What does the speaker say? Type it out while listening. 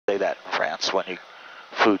shots when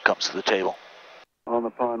food comes to the table. On the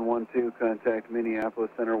pond 1-2, contact Minneapolis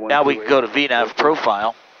Center 128. Now we can go to VNAV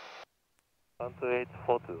profile.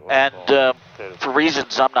 12842. And for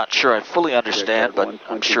reasons I'm not sure I fully understand, but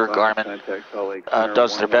I'm sure Garmin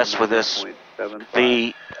does their best with this.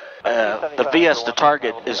 The VS to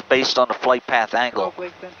target is based on the flight path angle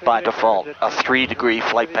by default, a 3-degree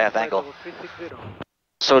flight path angle.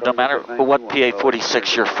 So no matter what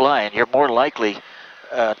PA-46 you're flying, you're more likely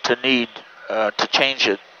to need to change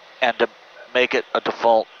it and to make it a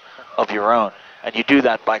default of your own. And you do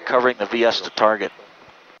that by covering the VS to target.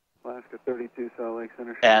 Alaska 32, Salt Lake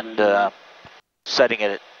Center. And setting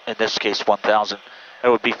it, in this case, 1,000. It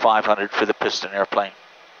would be 500 for the piston airplane.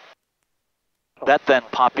 That then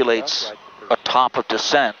populates a top of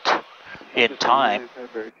descent in time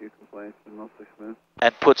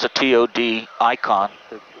and puts a TOD icon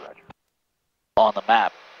on the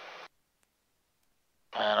map.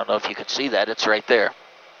 I don't know if you can see that, it's right there.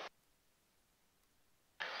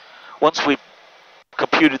 Once we've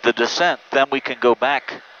computed the descent, then we can go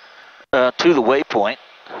back to the waypoint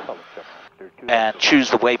and choose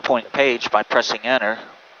the waypoint page by pressing enter,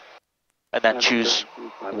 and then choose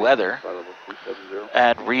weather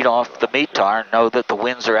and read off the METAR, know that the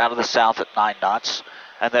winds are out of the south at 9 knots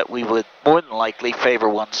and that we would more than likely favor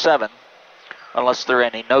 17 unless there are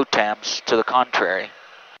any NOTAMs to the contrary,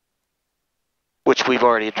 which we've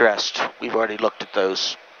already addressed. We've already looked at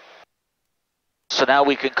those. So now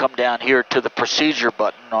we can come down here to the procedure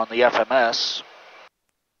button on the FMS,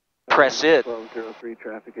 press it, 1203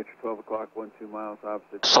 traffic at 12 o'clock, 12 miles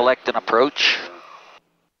opposite. Select an approach,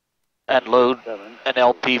 and load an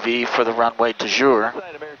LPV for the runway de jour.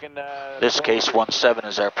 This case 17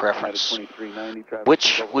 is our preference,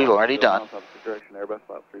 which we've already done.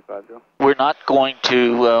 We're not going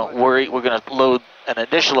to worry. We're going to load an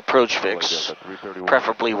initial approach fix,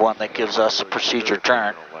 preferably one that gives us a procedure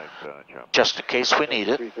turn, just in case we need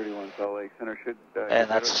it. And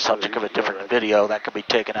that's the subject of a different video that can be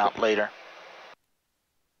taken out later.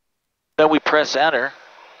 Then we press enter,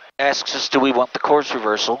 asks us do we want the course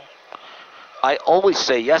reversal. I always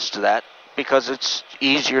say yes to that because it's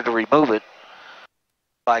easier to remove it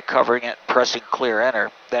by covering it, pressing clear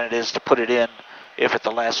enter, than it is to put it in if at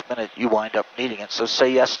the last minute you wind up needing it. So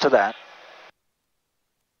say yes to that.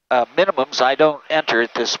 Minimums I don't enter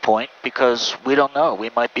at this point because we don't know.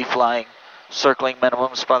 We might be flying circling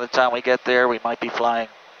minimums by the time we get there. We might be flying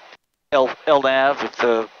LNAV if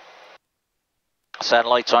the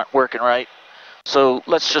satellites aren't working right. So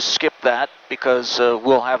let's just skip that because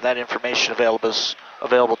we'll have that information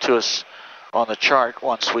available to us on the chart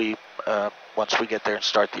once we get there and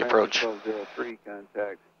start the approach.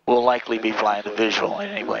 We'll likely be flying the visual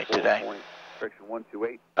anyway today.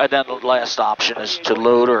 And then the last option is to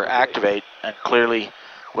load or activate, and clearly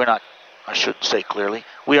we're not, I shouldn't say clearly,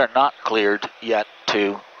 we are not cleared yet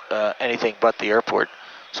to anything but the airport.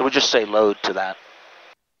 So we'll just say load to that.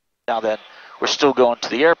 Now then, we're still going to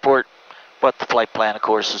the airport, but the flight plan, of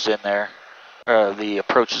course, is in there. The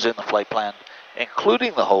approach is in the flight plan,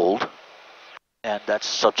 including the hold, and that's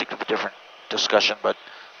the subject of a different discussion, but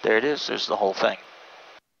there it is. There's the whole thing.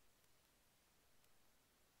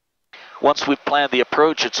 Once we've planned the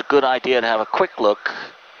approach, it's a good idea to have a quick look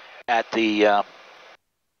at the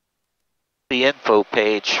info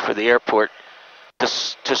page for the airport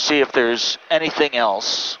to see if there's anything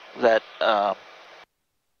else that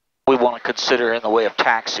we want to consider in the way of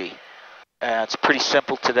taxi. It's pretty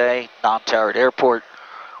simple today, non-towered airport.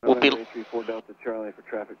 We'll be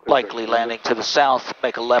likely landing to the south,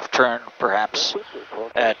 make a left turn perhaps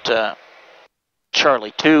at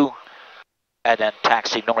Charlie 2, and then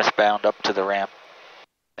taxi northbound up to the ramp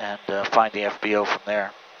and find the FBO from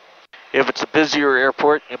there. If it's a busier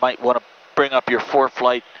airport, you might want to bring up your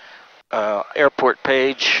ForeFlight airport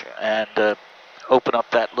page and open up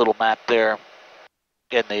that little map there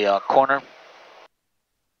in the corner.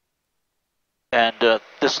 And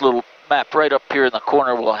this little map right up here in the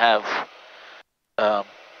corner will have,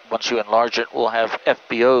 once you enlarge it, we'll have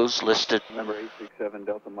FBOs listed. Number 867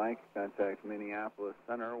 Delta Mike, contact Minneapolis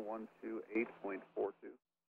Center 128.42.